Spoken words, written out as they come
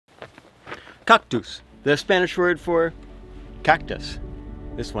cactus, the Spanish word for cactus.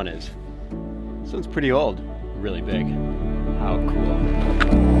 This one is. This one's pretty old, really big. How cool.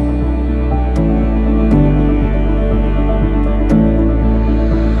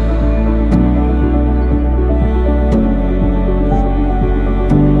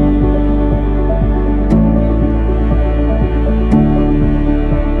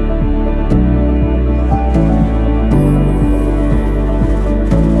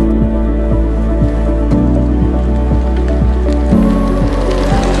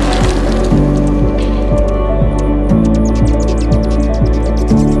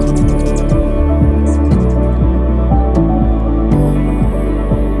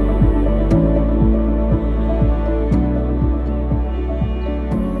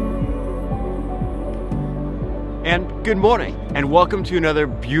 And good morning, and welcome to another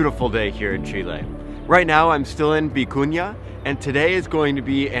beautiful day here in Chile. Right now I'm still in Vicuña, and today is going to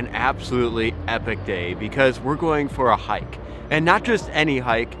be an absolutely epic day because we're going for a hike. And not just any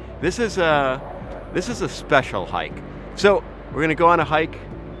hike, this is a special hike. So we're gonna go on a hike.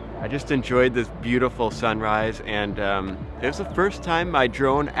 I just enjoyed this beautiful sunrise, and it was the first time my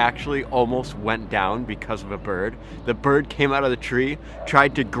drone actually almost went down because of a bird. The bird came out of the tree,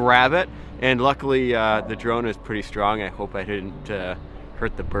 tried to grab it, and luckily the drone is pretty strong. I hope I didn't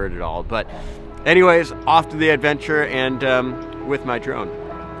hurt the bird at all. But anyways, off to the adventure and with my drone.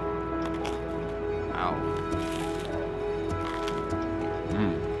 Ow.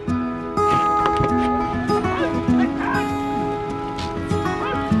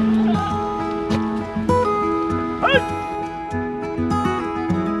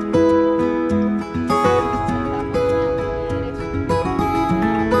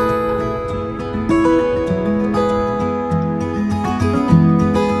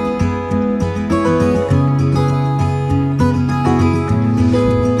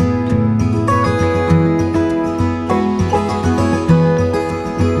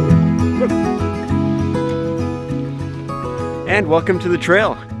 And welcome to the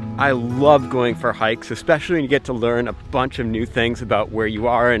trail. I love going for hikes, especially when you get to learn a bunch of new things about where you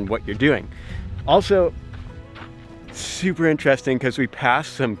are and what you're doing. Also, super interesting because we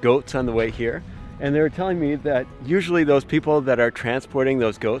passed some goats on the way here, and they were telling me that usually those people that are transporting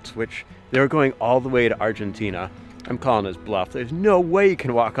those goats, which they were going all the way to Argentina. I'm calling this bluff. There's no way you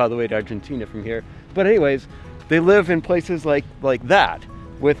can walk all the way to Argentina from here. But anyways, they live in places like that,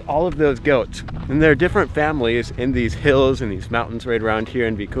 with all of those goats. And there are different families in these hills and these mountains right around here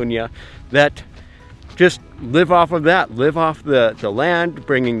in Vicuña that just live off of that, live off the land,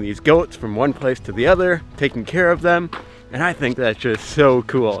 bringing these goats from one place to the other, taking care of them. And I think that's just so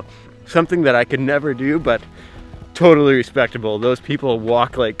cool. Something that I could never do, but totally respectable. Those people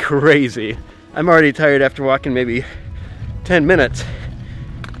walk like crazy. I'm already tired after walking maybe 10 minutes,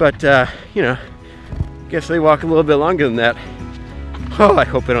 but you know, guess they walk a little bit longer than that. Oh, I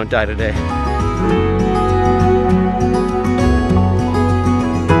hope I don't die today.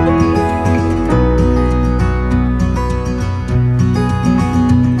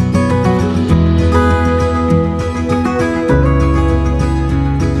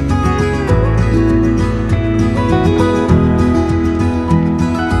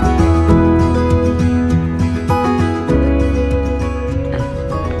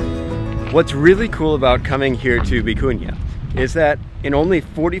 What's really cool about coming here to Vicuña is that in only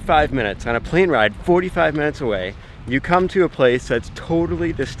 45 minutes, on a plane ride 45 minutes away, you come to a place that's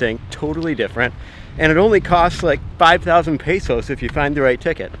totally distinct, totally different, and it only costs like 5,000 pesos if you find the right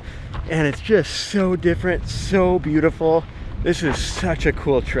ticket. And it's just so different, so beautiful. This is such a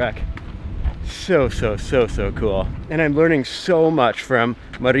cool trek. So cool. And I'm learning so much from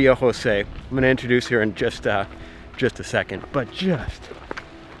Maria José. I'm gonna introduce her in just a second, but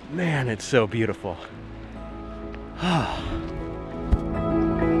man, it's so beautiful.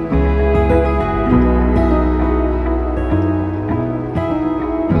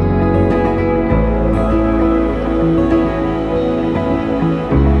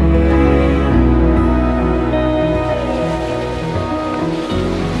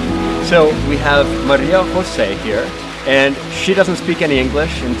 So we have Maria José here, and she doesn't speak any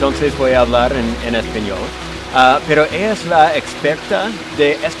English, entonces voy a hablar en español. Pero ella es la experta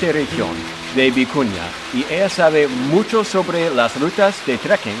de esta región, de Vicuña, y ella sabe mucho sobre las rutas de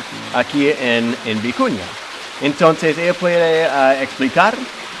trekking aquí en Vicuña. Entonces ella puede explicar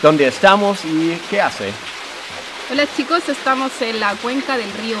dónde estamos y qué hace. Hola chicos, estamos en la cuenca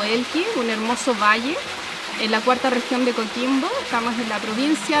del río Elqui, un hermoso valle, en la cuarta región de Coquimbo. Estamos en la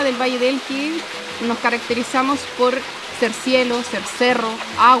provincia del Valle del Elqui. Nos caracterizamos por ser cielo, ser cerro,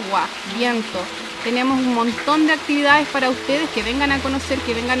 agua, viento. Tenemos un montón de actividades para ustedes que vengan a conocer,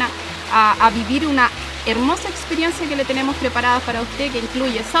 que vengan a a vivir una hermosa experiencia que le tenemos preparada para usted, que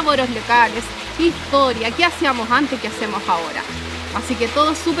incluye sabores locales, historia, qué hacíamos antes, qué hacemos ahora. Así que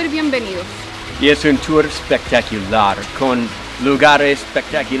todos súper bienvenidos. Y es un tour espectacular, con lugares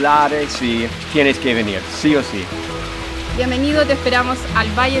espectaculares y tienes que venir, sí o sí. Bienvenido, te esperamos al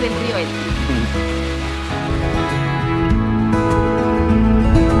Valle del Río Elqui.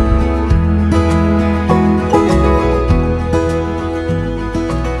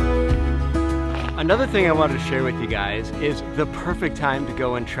 Another thing I wanted to share with you guys is the perfect time to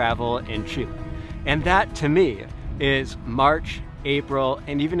go and travel in Chile. And that, to me, is March, April,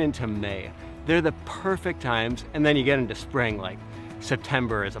 and even into May. They're the perfect times, and then you get into spring, like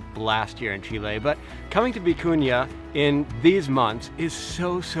September is a blast here in Chile. But coming to Vicuña in these months is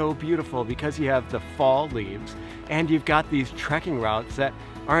so, so beautiful because you have the fall leaves, and you've got these trekking routes that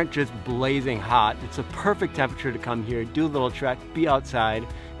aren't just blazing hot. It's a perfect temperature to come here, do a little trek, be outside,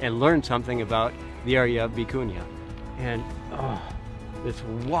 and learn something about the area of Vicuña. And oh, this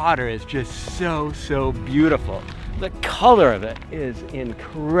water is just so, so beautiful. The color of it is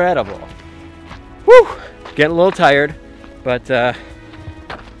incredible. Whew! Getting a little tired, but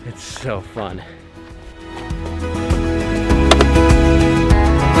it's so fun.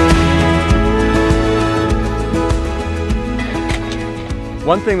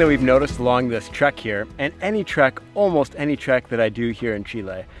 One thing that we've noticed along this trek here, and any trek, almost any trek that I do here in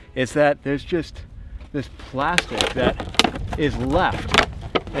Chile, is that there's just this plastic that is left.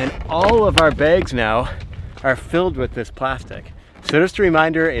 And all of our bags now are filled with this plastic. So just a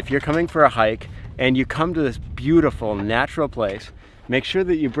reminder, if you're coming for a hike and you come to this beautiful natural place, make sure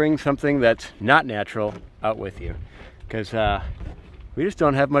that you bring something that's not natural out with you, because we just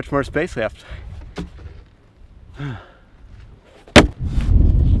don't have much more space left. Hello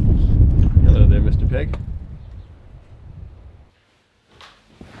there, Mr. Pig.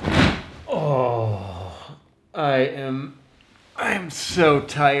 Oh, I'm so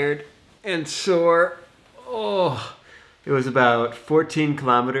tired and sore. Oh, it was about 14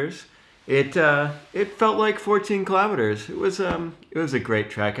 kilometers. It felt like 14 kilometers. It was a great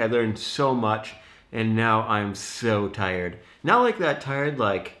trek. I learned so much, and now I'm so tired. Not like that tired,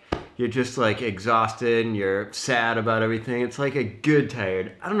 like you're just like exhausted and you're sad about everything. It's like a good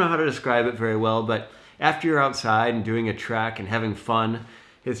tired. I don't know how to describe it very well, but after you're outside and doing a trek and having fun,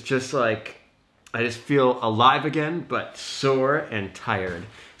 it's just like, I just feel alive again, but sore and tired.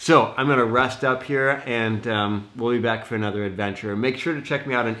 So I'm gonna rest up here, and we'll be back for another adventure. Make sure to check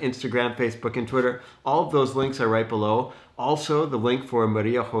me out on Instagram, Facebook, and Twitter. All of those links are right below. Also, the link for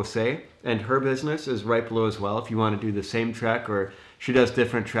Maria Jose and her business is right below as well if you want to do the same trek, or she does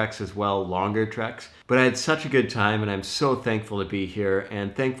different treks as well, longer treks. But I had such a good time, and I'm so thankful to be here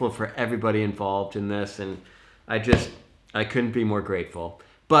and thankful for everybody involved in this, and I couldn't be more grateful.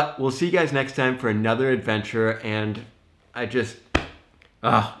 But we'll see you guys next time for another adventure, and I'm just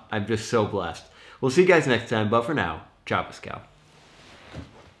so blessed. We'll see you guys next time, but for now, ciao, Pascal.